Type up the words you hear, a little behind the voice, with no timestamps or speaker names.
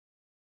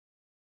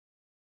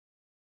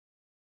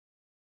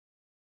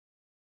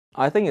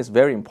I think it's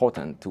very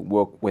important to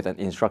work with an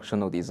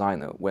instructional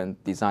designer when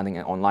designing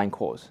an online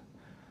course.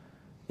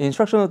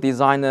 Instructional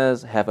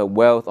designers have a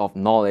wealth of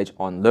knowledge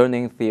on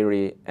learning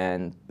theory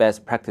and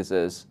best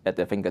practices at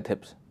their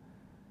fingertips.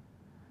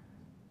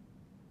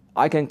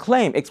 I can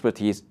claim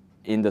expertise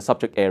in the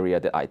subject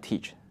area that I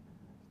teach,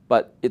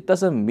 but it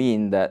doesn't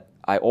mean that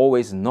I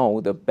always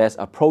know the best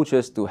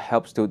approaches to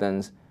help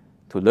students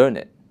to learn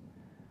it.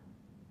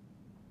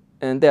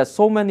 And there are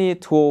so many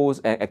tools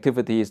and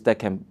activities that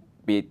can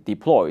be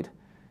deployed.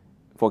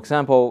 For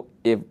example,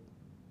 if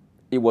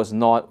it was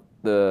not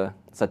the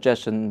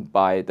suggestion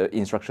by the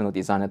instructional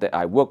designer that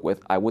I work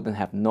with, I wouldn't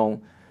have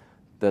known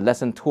the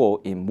lesson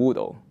tool in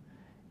Moodle.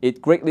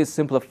 It greatly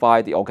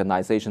simplified the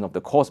organization of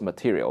the course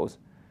materials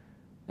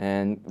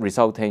and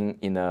resulting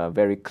in a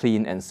very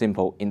clean and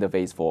simple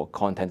interface for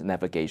content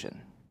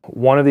navigation.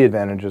 One of the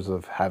advantages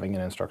of having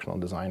an instructional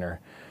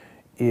designer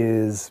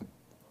is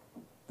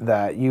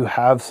that you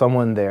have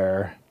someone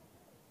there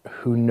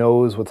who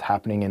knows what's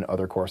happening in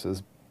other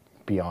courses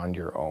beyond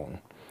your own.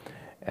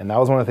 And that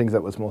was one of the things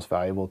that was most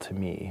valuable to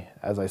me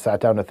as I sat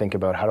down to think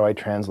about how do I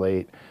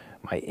translate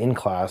my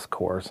in-class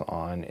course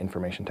on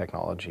information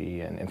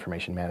technology and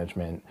information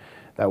management.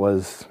 That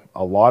was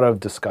a lot of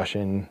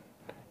discussion,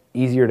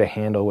 easier to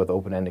handle with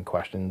open-ended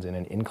questions in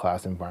an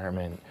in-class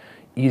environment,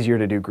 easier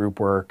to do group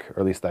work, or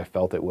at least I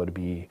felt it would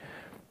be.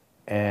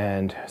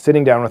 And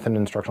sitting down with an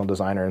instructional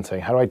designer and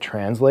saying, how do I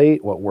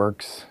translate what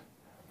works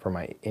for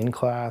my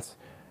in-class?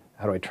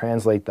 How do I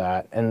translate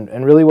that?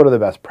 And really, what are the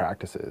best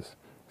practices?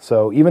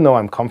 So even though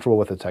I'm comfortable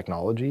with the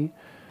technology,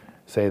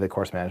 say the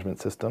course management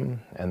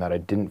system, and that I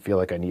didn't feel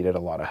like I needed a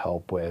lot of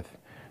help with,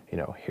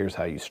 here's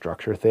how you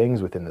structure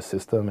things within the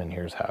system, and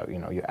here's how,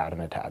 you add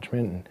an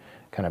attachment and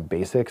kind of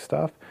basic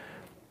stuff.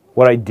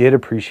 What I did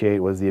appreciate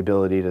was the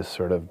ability to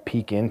sort of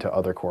peek into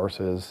other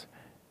courses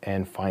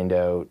and find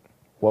out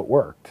what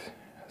worked.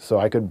 So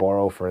I could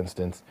borrow, for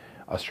instance,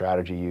 a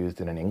strategy used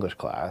in an English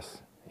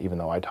class, even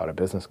though I taught a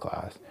business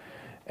class.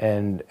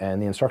 And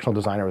the instructional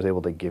designer was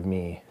able to give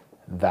me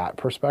that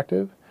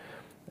perspective.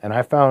 And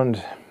I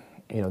found,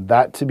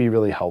 that to be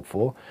really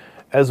helpful,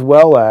 as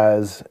well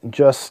as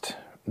just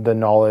the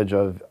knowledge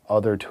of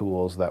other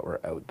tools that were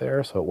out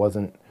there. So it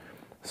wasn't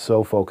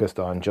so focused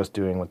on just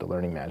doing what the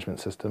learning management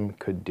system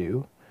could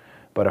do.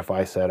 But if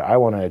I said, I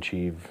want to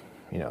achieve,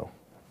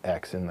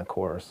 X in the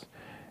course,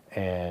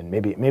 and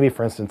maybe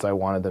for instance, I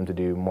wanted them to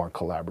do more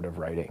collaborative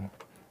writing,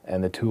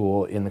 and the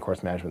tool in the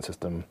course management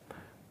system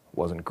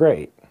wasn't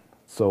great.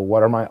 So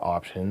what are my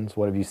options?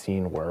 What have you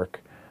seen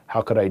work?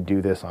 How could I do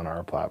this on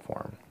our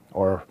platform?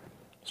 Or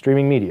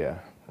streaming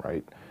media,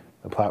 right?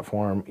 The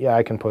platform, yeah,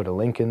 I can put a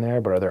link in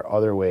there, but are there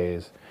other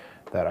ways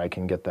that I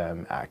can get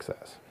them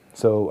access?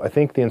 So I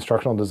think the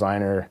instructional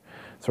designer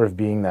sort of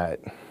being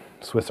that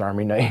Swiss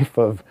Army knife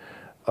of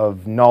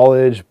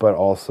knowledge, but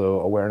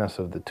also awareness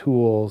of the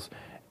tools,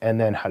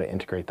 and then how to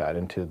integrate that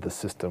into the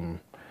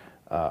system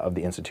of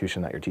the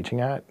institution that you're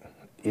teaching at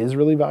is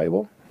really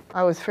valuable.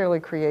 I was fairly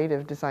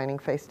creative designing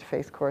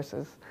face-to-face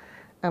courses,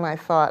 and I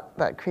thought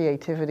that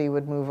creativity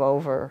would move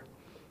over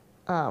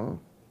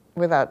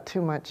without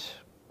too much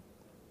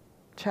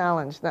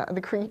challenge. Now,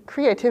 the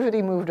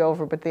creativity moved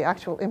over, but the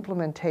actual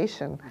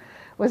implementation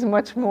was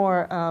much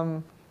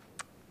more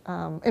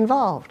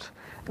involved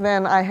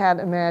than I had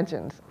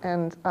imagined,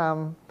 and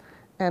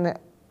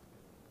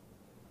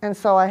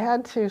so I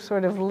had to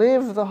sort of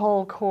live the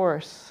whole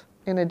course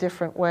in a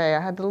different way. I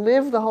had to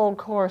live the whole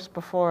course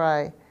before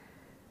I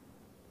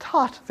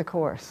taught the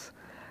course.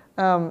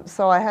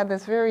 So I had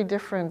this very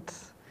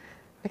different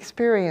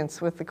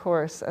experience with the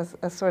course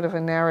as sort of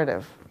a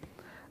narrative.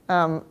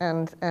 And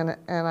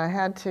I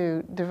had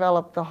to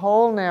develop the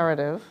whole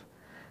narrative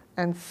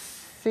and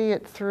see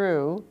it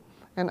through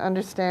and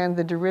understand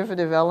the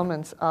derivative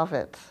elements of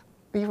it,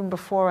 even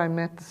before I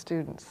met the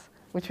students,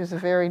 which was a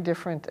very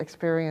different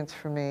experience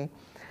for me.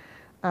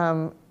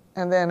 And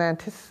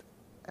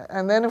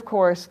then, of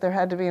course, there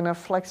had to be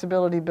enough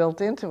flexibility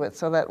built into it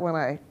so that when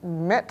I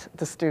met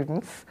the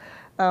students,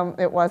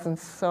 it wasn't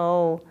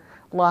so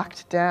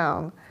locked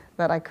down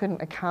that I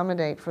couldn't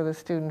accommodate for the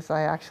students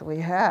I actually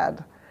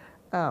had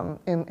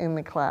in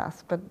the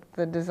class. But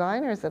the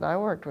designers that I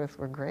worked with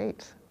were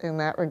great in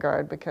that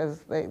regard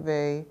because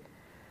they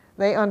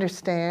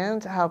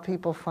understand how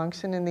people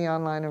function in the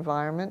online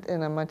environment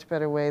in a much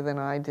better way than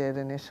I did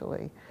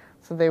initially.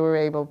 So they were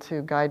able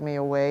to guide me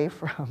away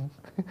from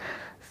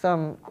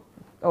some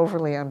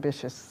overly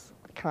ambitious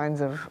kinds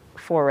of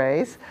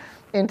forays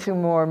into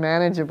more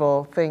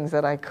manageable things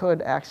that I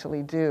could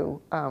actually do.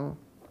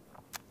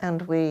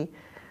 And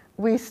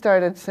we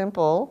started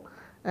simple,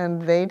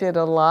 and they did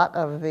a lot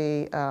of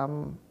the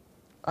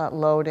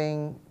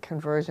loading,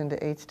 conversion to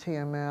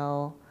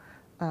HTML,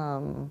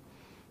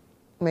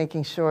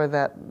 making sure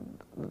that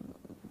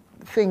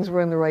things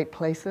were in the right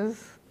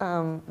places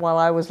while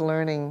I was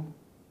learning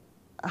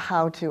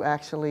how to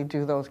actually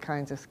do those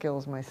kinds of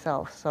skills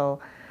myself. So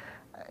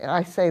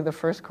I say the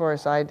first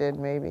course I did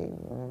maybe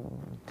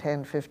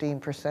 10,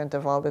 15%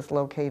 of all this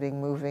locating,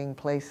 moving,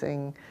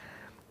 placing,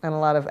 and a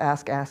lot of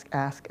ask,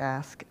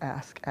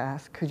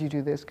 could you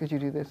do this, could you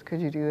do this,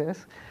 could you do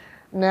this?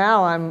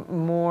 Now I'm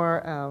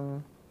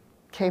more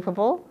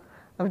capable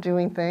of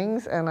doing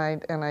things, and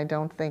I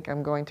don't think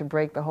I'm going to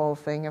break the whole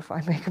thing if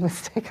I make a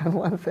mistake on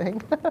one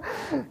thing.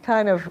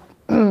 Kind of,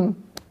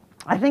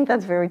 I think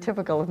that's very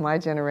typical of my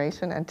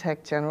generation and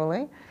tech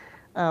generally.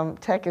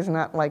 Tech is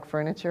not like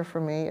furniture for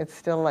me. It's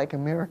still like a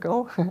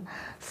miracle.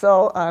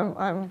 So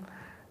I'm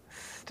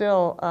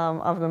still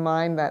of the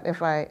mind that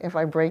if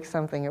I break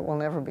something, it will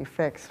never be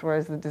fixed.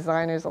 Whereas the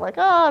designers are like,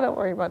 oh, don't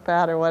worry about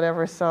that or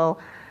whatever. So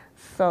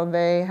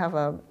they have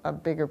a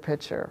bigger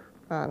picture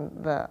on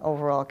the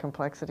overall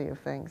complexity of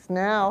things.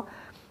 Now,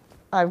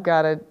 I've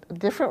got a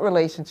different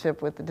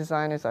relationship with the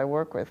designers I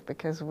work with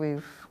because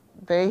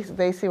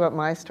they see what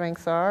my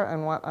strengths are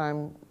and what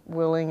I'm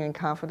willing and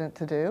confident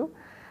to do.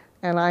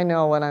 And I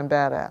know what I'm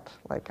bad at.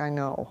 Like, I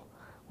know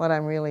what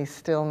I'm really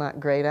still not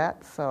great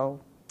at. So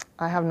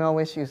I have no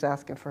issues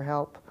asking for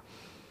help.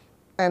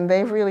 And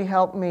they've really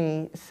helped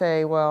me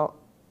say, well,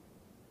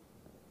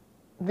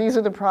 these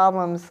are the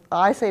problems.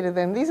 I say to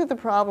them, these are the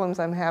problems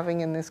I'm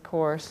having in this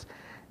course.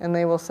 And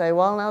they will say,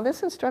 well, now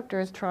this instructor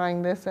is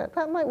trying this.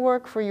 That might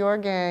work for your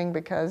gang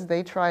because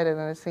they tried it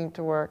and it seemed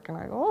to work. And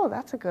I go, oh,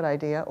 that's a good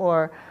idea.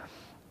 Or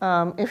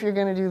if you're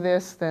going to do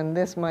this, then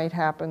this might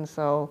happen.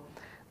 So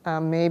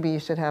maybe you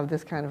should have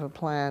this kind of a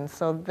plan.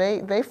 So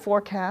they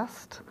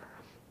forecast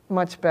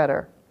much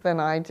better than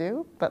I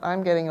do, but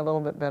I'm getting a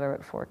little bit better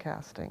at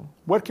forecasting.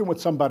 Working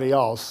with somebody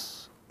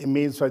else, it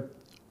means that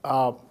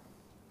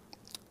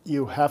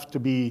you have to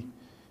be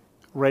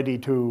ready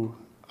to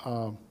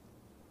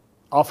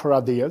offer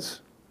ideas,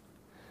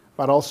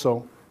 but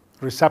also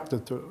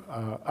receptive to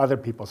other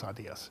people's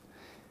ideas.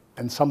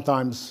 And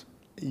sometimes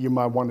you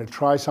might want to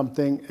try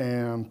something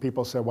and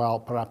people say, well,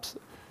 perhaps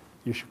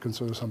you should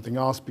consider something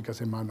else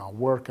because it might not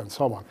work and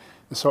so on.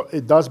 And so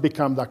it does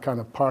become that kind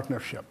of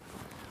partnership.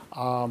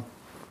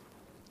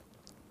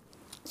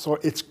 So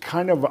it's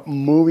kind of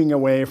moving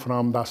away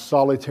from the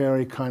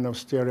solitary kind of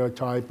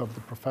stereotype of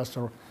the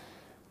professor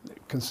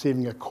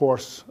conceiving a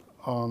course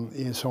on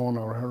his own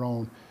or her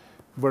own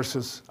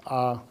versus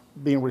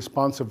being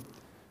responsive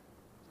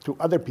to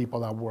other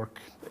people at work.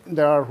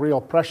 There are real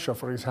pressure.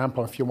 For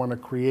example, if you want to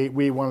create,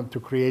 we wanted to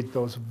create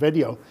those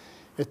video,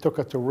 it took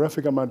a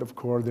terrific amount of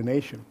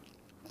coordination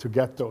to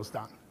get those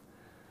done.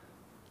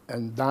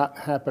 And that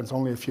happens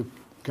only if you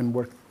can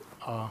work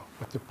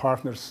with the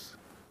partners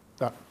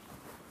that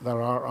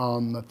are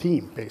on the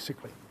team,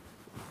 basically.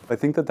 I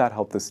think that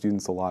helped the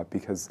students a lot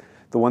because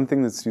the one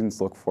thing that students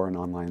look for in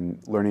online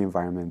learning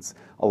environments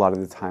a lot of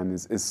the time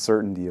is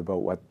certainty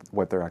about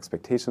what their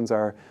expectations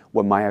are,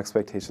 what my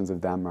expectations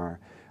of them are.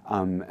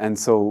 And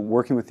so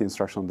working with the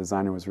instructional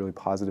designer was really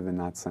positive in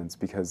that sense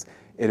because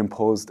it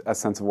imposed a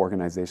sense of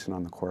organization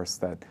on the course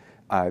that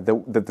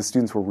the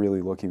students were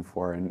really looking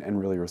for and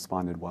really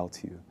responded well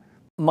to.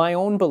 My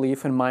own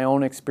belief and my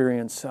own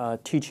experience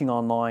teaching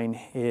online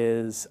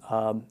is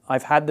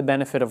I've had the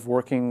benefit of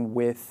working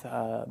with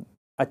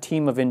a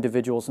team of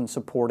individuals and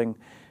supporting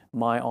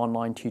my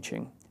online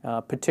teaching,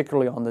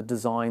 particularly on the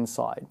design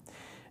side.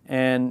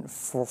 And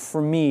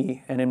for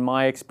me, and in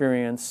my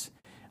experience,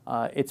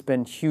 it's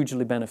been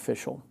hugely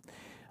beneficial.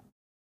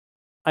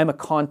 I'm a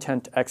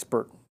content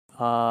expert.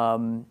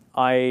 I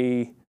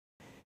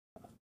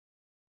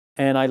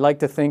like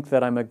to think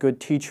that I'm a good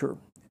teacher.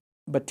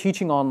 But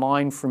teaching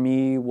online for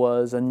me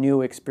was a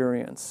new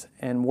experience,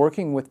 and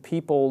working with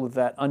people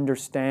that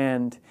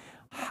understand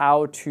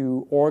how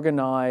to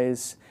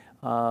organize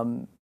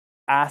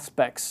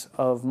aspects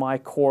of my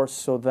course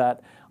so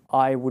that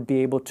I would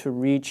be able to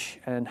reach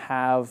and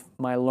have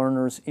my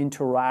learners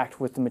interact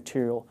with the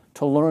material,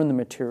 to learn the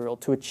material,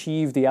 to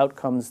achieve the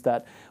outcomes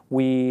that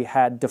we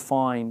had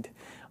defined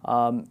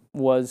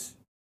was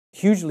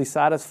hugely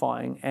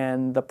satisfying,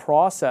 and the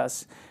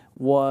process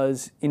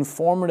was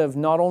informative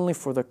not only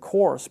for the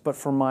course but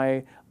for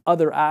my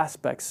other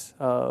aspects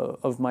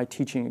of my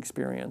teaching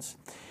experience,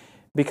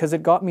 because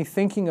it got me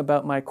thinking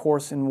about my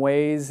course in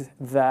ways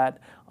that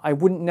I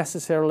wouldn't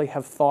necessarily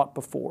have thought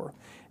before.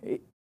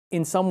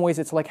 In some ways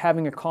it's like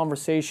having a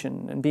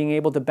conversation and being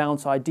able to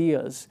bounce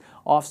ideas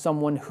off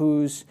someone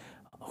whose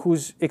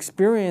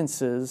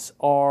experiences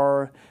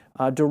are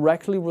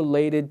directly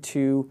related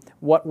to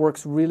what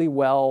works really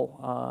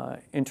well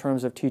in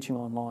terms of teaching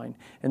online.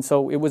 And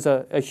so it was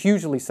a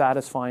hugely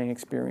satisfying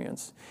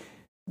experience.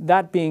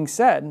 That being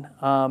said,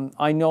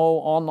 I know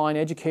online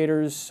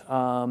educators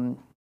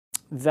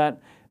that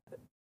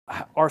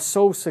are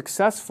so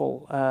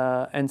successful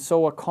and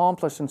so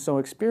accomplished and so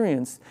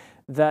experienced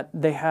that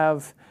they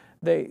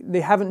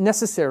haven't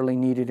necessarily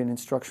needed an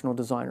instructional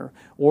designer,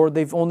 or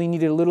they've only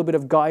needed a little bit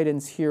of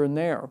guidance here and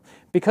there.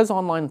 Because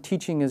online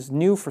teaching is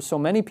new for so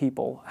many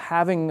people,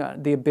 having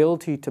the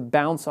ability to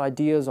bounce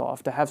ideas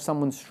off, to have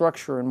someone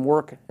structure and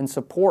work and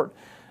support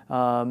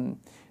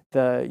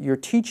your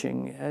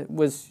teaching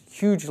was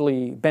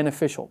hugely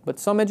beneficial. But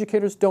some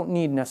educators don't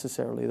need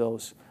necessarily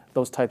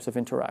those types of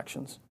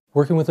interactions.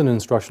 Working with an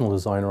instructional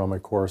designer on my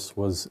course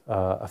was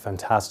a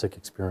fantastic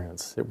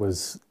experience. It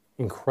was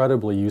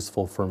incredibly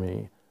useful for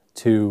me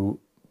to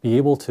be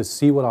able to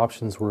see what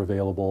options were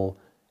available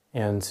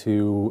and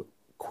to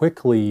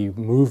quickly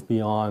move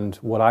beyond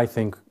what I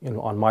think,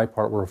 on my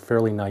part, were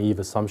fairly naive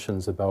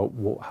assumptions about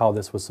how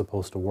this was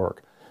supposed to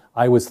work.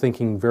 I was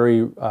thinking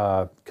very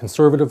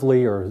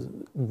conservatively or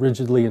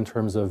rigidly in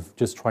terms of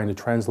just trying to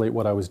translate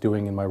what I was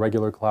doing in my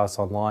regular class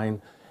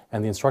online,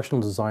 and the instructional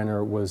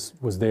designer was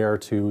there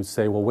to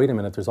say, well, wait a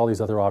minute, there's all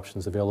these other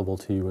options available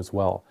to you as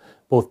well,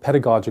 both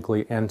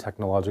pedagogically and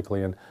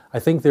technologically. And I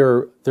think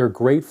they're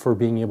great for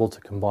being able to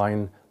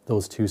combine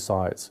those two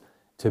sides,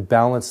 to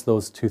balance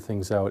those two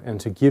things out, and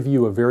to give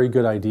you a very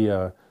good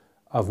idea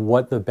of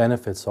what the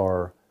benefits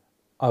are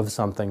of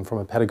something from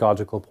a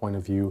pedagogical point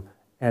of view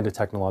and a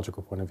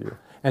technological point of view,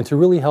 and to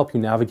really help you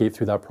navigate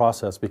through that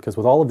process, because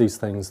with all of these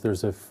things,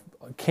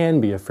 can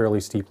be a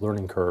fairly steep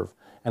learning curve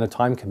and a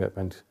time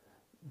commitment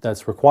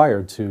that's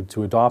required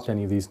to adopt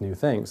any of these new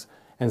things.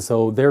 And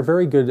so they're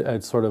very good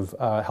at sort of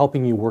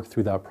helping you work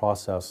through that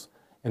process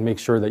and make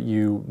sure that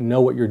you know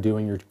what you're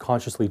doing, you're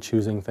consciously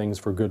choosing things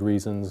for good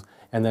reasons,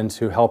 and then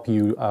to help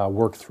you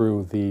work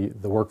through the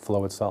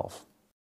workflow itself.